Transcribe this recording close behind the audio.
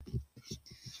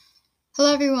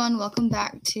Hello everyone, welcome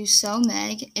back to So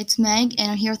Meg. It's Meg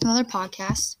and I'm here with another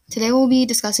podcast. Today we'll be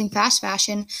discussing fast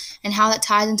fashion and how that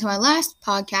ties into my last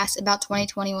podcast about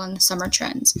 2021 summer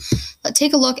trends. But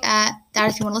take a look at that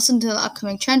if you want to listen to the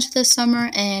upcoming trends for this summer,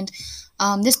 and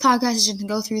this podcast is just going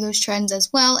to go through those trends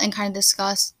as well and kind of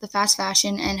discuss the fast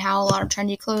fashion and how a lot of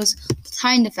trendy clothes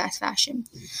tie into fast fashion.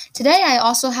 Today I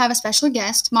also have a special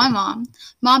guest, my mom.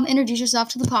 Mom, introduce yourself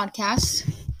to the podcast.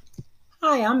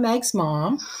 Hi, I'm Meg's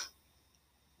mom,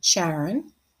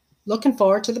 Sharon. Looking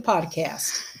forward to the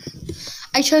podcast.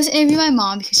 I chose to interview my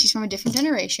mom because she's from a different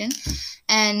generation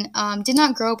and did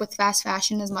not grow up with fast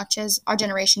fashion as much as our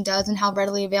generation does and how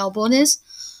readily available it is.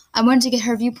 I wanted to get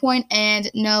her viewpoint and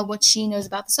know what she knows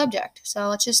about the subject. So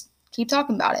let's just keep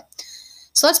talking about it.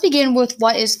 So let's begin with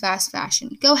what is fast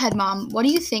fashion. Go ahead, Mom. What do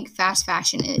you think fast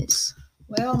fashion is?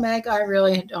 Well, Meg, I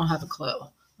really don't have a clue.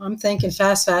 I'm thinking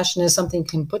fast fashion is something you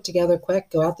can put together quick,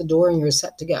 go out the door, and you're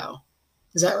set to go.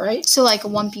 Is that right? So like a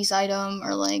one-piece item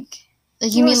or like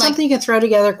you mean something like you can throw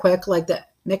together quick, like the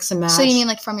mix and match. So you mean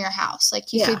like from your house?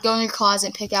 Like you Yeah. could go in your closet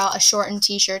and pick out a shortened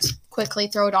t-shirt, quickly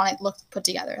throw it on it, look put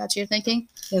together. That's what you're thinking?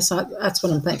 Yes, that's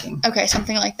what I'm thinking. Okay,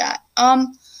 something like that.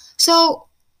 So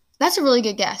that's a really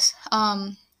good guess.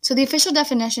 So the official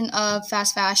definition of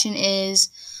fast fashion is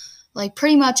like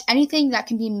pretty much anything that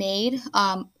can be made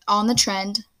on the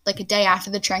trend, like a day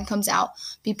after the trend comes out,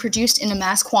 be produced in a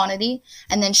mass quantity,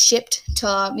 and then shipped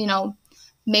to,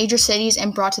 major cities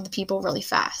and brought to the people really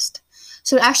fast.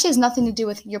 So it actually has nothing to do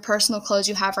with your personal clothes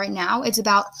you have right now. It's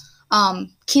about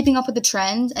keeping up with the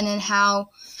trends and then how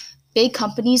big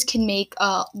companies can make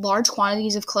large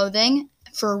quantities of clothing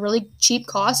for a really cheap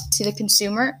cost to the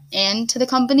consumer and to the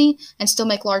company and still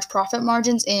make large profit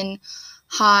margins in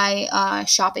high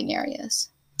shopping areas.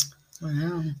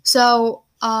 Wow. So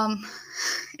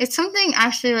it's something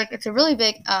actually like it's a really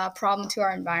big problem to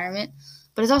our environment,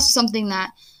 but it's also something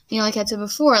that, like I said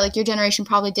before, like your generation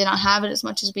probably did not have it as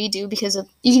much as we do because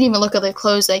you can even look at the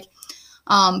clothes like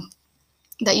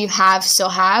that you still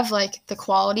have, like the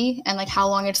quality and like how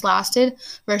long it's lasted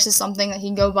versus something that you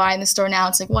can go buy in the store now.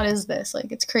 It's like, what is this?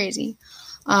 Like, it's crazy.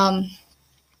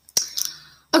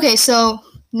 Okay, so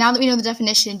now that we know the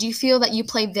definition, do you feel that you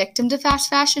play victim to fast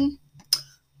fashion?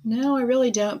 No, I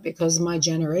really don't, because of my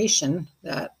generation,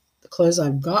 that the clothes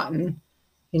I've gotten,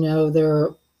 they're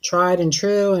tried and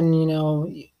true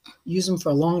and, use them for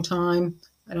a long time.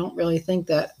 I don't really think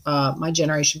that my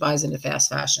generation buys into fast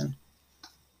fashion.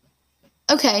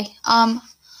 Okay.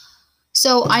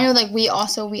 So I know like we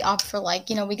opt for like,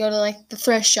 we go to like the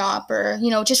thrift shop or,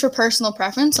 just for personal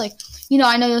preference. Like,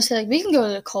 I know you'll say like we can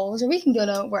go to Kohl's or we can go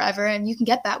to wherever and you can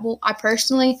get that. Well, I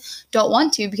personally don't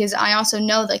want to because I also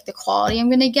know like the quality I'm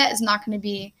going to get is not going to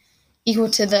be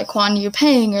equal to the quantity you're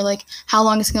paying or like how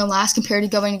long it's going to last compared to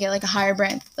going to get like a higher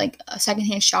brand, like a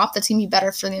secondhand shop that's going to be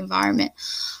better for the environment.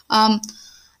 And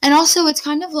also it's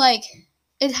kind of like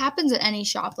it happens at any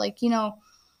shop. Like,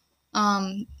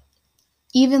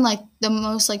 even like the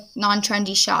most like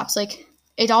non-trendy shops, like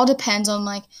it all depends on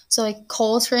like, so like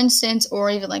Kohl's for instance, or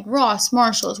even like Ross,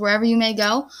 Marshalls, wherever you may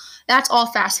go, that's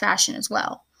all fast fashion as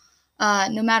well.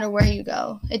 No matter where you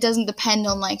go, it doesn't depend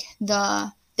on like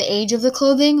the age of the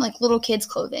clothing, like little kids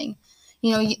clothing.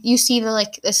 You see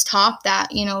this top that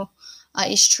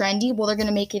is trendy. Well, they're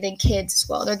gonna make it in kids as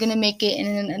well. They're gonna make it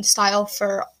in style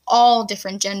for all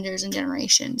different genders and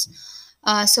generations.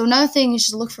 So another thing is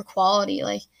just look for quality,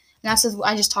 like, and that's what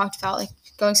I just talked about, like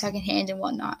going secondhand and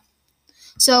whatnot.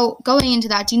 So going into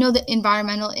that, do you know the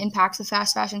environmental impacts of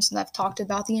fast fashion? Since I've talked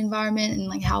about the environment and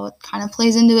like how it kind of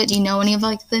plays into it, do you know any of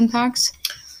like the impacts?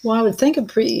 Well, I would think a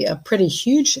pretty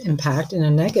huge impact in a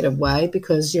negative way,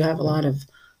 because you have a lot of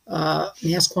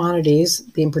mass quantities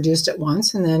being produced at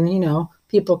once, and then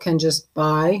people can just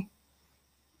put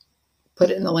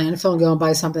it in the landfill and go and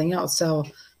buy something else. So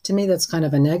to me, that's kind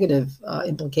of a negative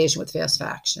implication with fast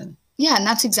fashion. Yeah, and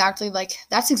that's exactly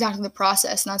the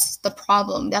process, and that's the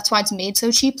problem. That's why it's made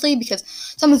so cheaply, because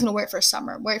someone's gonna wear it for a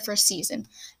summer, wear it for a season,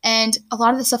 and a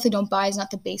lot of the stuff they don't buy is not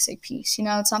the basic piece.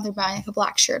 It's not they're buying like a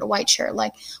black shirt, a white shirt.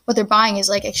 Like what they're buying is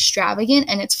like extravagant,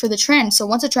 and it's for the trend. So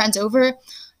once the trend's over,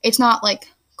 it's not like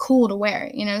cool to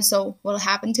wear it. So what'll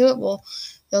happen to it? Well,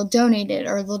 they'll donate it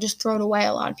or they'll just throw it away.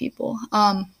 A lot of people.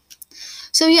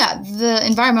 So yeah, the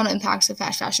environmental impacts of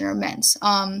fast fashion are immense.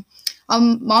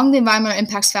 Among the environmental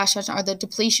impacts of fast fashion are the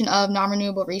depletion of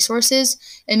non-renewable resources,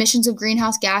 emissions of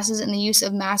greenhouse gases, and the use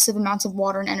of massive amounts of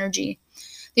water and energy.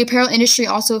 The apparel industry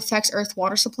also affects Earth's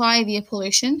water supply via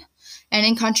pollution, and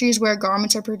in countries where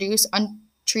garments are produced,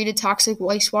 untreated toxic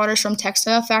wastewaters from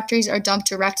textile factories are dumped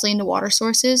directly into water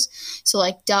sources, so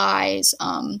like dyes,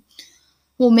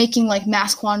 making like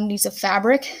mass quantities of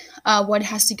fabric, what it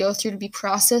has to go through to be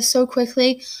processed so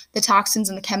quickly, the toxins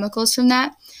and the chemicals from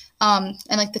that. And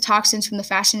like the toxins from the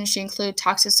fashion industry include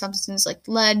toxic substances like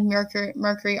lead,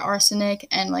 mercury, arsenic,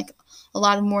 and like a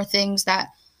lot of more things that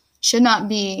should not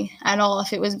be at all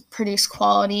if it was produced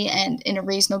quality and in a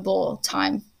reasonable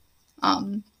time.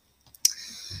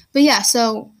 But yeah,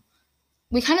 so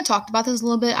we kind of talked about this a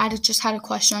little bit. I just had a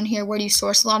question on here. Where do you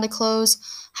source a lot of clothes?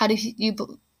 How do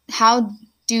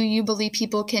you believe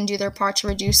people can do their part to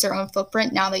reduce their own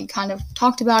footprint now that you kind of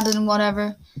talked about it and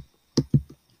whatever?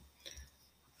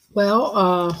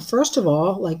 Well, first of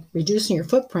all, like reducing your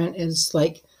footprint is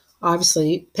like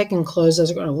obviously picking clothes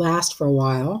that are going to last for a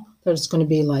while, that it's going to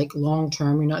be like long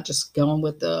term. You're not just going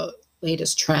with the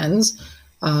latest trends.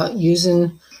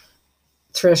 Using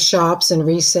thrift shops and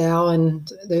resale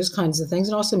and those kinds of things,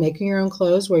 and also making your own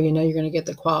clothes where you know you're going to get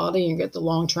the quality and you get the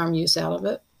long-term use out of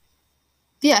it.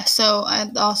 Yeah, so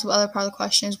also the other part of the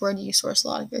question is, where do you source a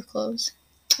lot of your clothes?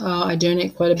 I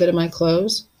donate quite a bit of my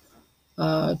clothes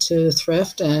to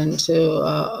thrift and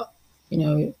to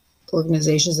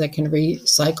organizations that can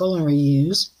recycle and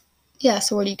reuse. Yeah,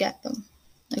 so where do you get them?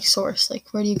 Like source, like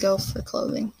where do you go for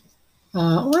clothing?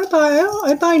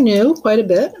 I buy new quite a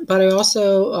bit, but I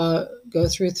also go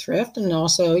through thrift, and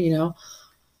also,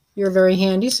 you're very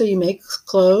handy, so you make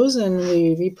clothes and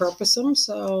we repurpose them.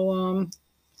 So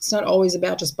it's not always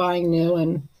about just buying new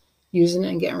and using it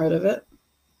and getting rid of it.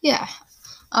 Yeah.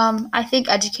 I think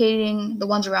educating the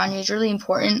ones around you is really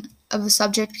important of the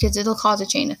subject because it'll cause a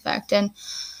chain effect. And,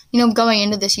 going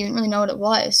into this, you didn't really know what it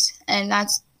was. And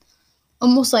that's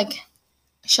almost like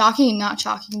shocking and not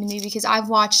shocking to me because I've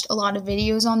watched a lot of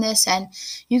videos on this, and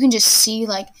you can just see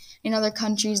like in other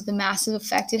countries the massive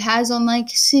effect it has on like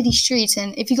city streets.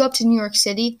 And if you go up to New York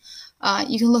City,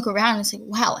 you can look around and it's like,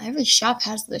 wow, every shop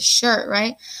has this shirt,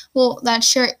 right? Well, that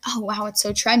shirt, oh wow, it's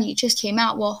so trendy, it just came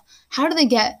out. Well, how do they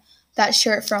get that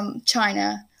shirt from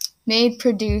China, made,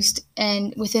 produced,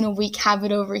 and within a week have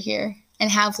it over here and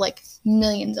have like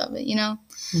millions of it,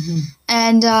 Mm-hmm.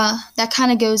 And that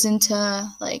kind of goes into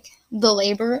like the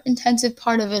labor intensive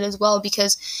part of it as well,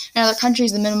 because in other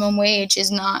countries the minimum wage is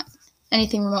not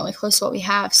anything remotely close to what we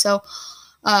have. So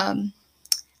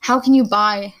how can you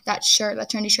buy that shirt, that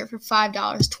trendy shirt, for $5,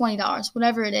 $20,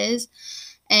 whatever it is,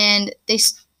 and they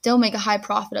still make a high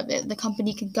profit of it? The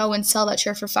company can go and sell that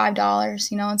shirt for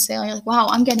 $5, on sale. You're like, wow,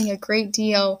 I'm getting a great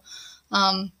deal,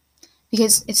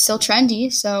 because it's still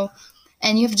trendy. So,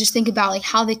 and you have to just think about like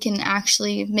how they can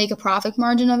actually make a profit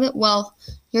margin of it. Well,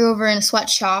 you're over in a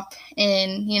sweatshop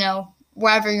in,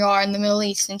 wherever you are in the Middle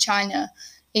East, in China,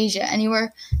 Asia,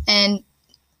 anywhere, and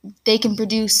they can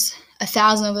produce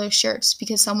 1,000 of those shirts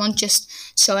because someone's just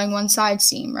sewing one side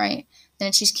seam, right? Then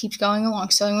it just keeps going along,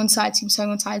 sewing one side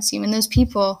seam, and those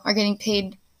people are getting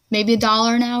paid maybe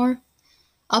 $1 an hour.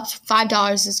 Up to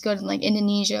 $5 is good in like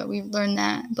Indonesia. We've learned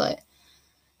that, but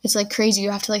it's like crazy.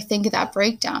 You have to like think of that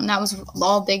breakdown. That was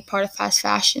all a big part of fast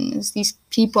fashion, is these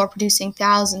people are producing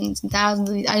thousands and thousands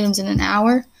of these items in an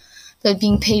hour, but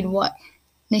being paid what?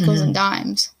 Nickels and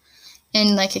dimes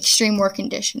in like extreme work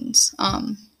conditions.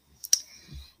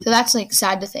 So that's like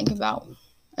sad to think about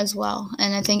as well.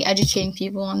 And I think educating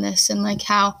people on this and like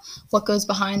what goes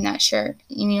behind that shirt.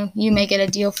 You may get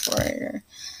a deal for it,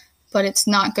 but it's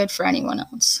not good for anyone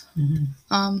else.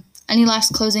 Mm-hmm. Any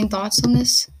last closing thoughts on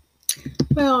this?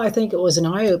 Well, I think it was an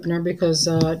eye-opener because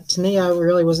to me, I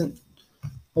really wasn't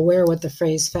aware what the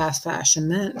phrase fast fashion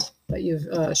meant, but you've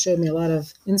showed me a lot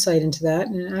of insight into that.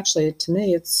 And actually, to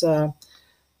me, it's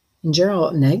in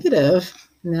general negative,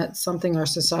 and that's something our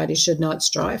society should not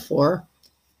strive for.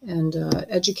 And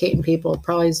educating people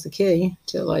probably is the key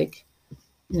to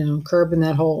curbing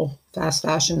that whole fast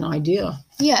fashion idea.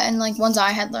 Yeah, and like once I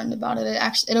had learned about it,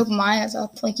 it opened my eyes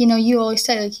up. Like, you always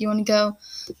say like, you want to go,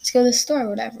 let's go to the store or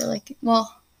whatever. Like,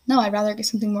 well, no, I'd rather get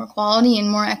something more quality and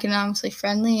more economically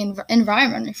friendly and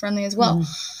environmentally friendly as well.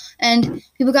 Mm-hmm. And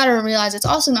people got to realize it's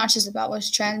also not just about what's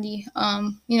trendy.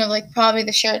 Like probably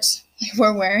the shirts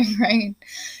we're wearing, right?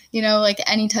 Like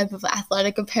any type of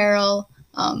athletic apparel.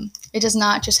 It does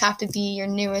not just have to be your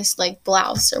newest like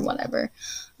blouse or whatever.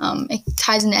 It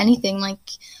ties into anything like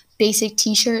basic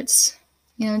t-shirts.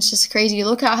 It's just crazy. You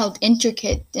look at how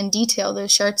intricate and detailed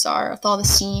those shirts are with all the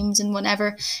seams and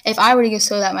whatever. If I were to go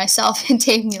sew that myself, it'd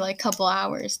take me like a couple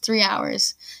hours, 3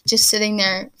 hours, just sitting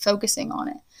there focusing on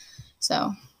it.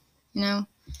 So,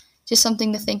 just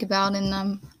something to think about, and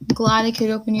I'm glad I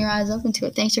could open your eyes up into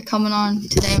it. Thanks for coming on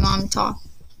today, Mom Talk.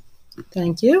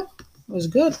 Thank you. It was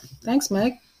good. Thanks,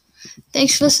 Meg.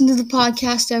 Thanks for listening to the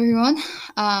podcast, everyone.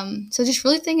 So just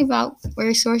really think about where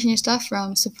you're sourcing your stuff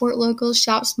from. Support local,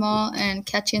 shop small, and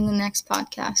catch you in the next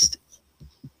podcast.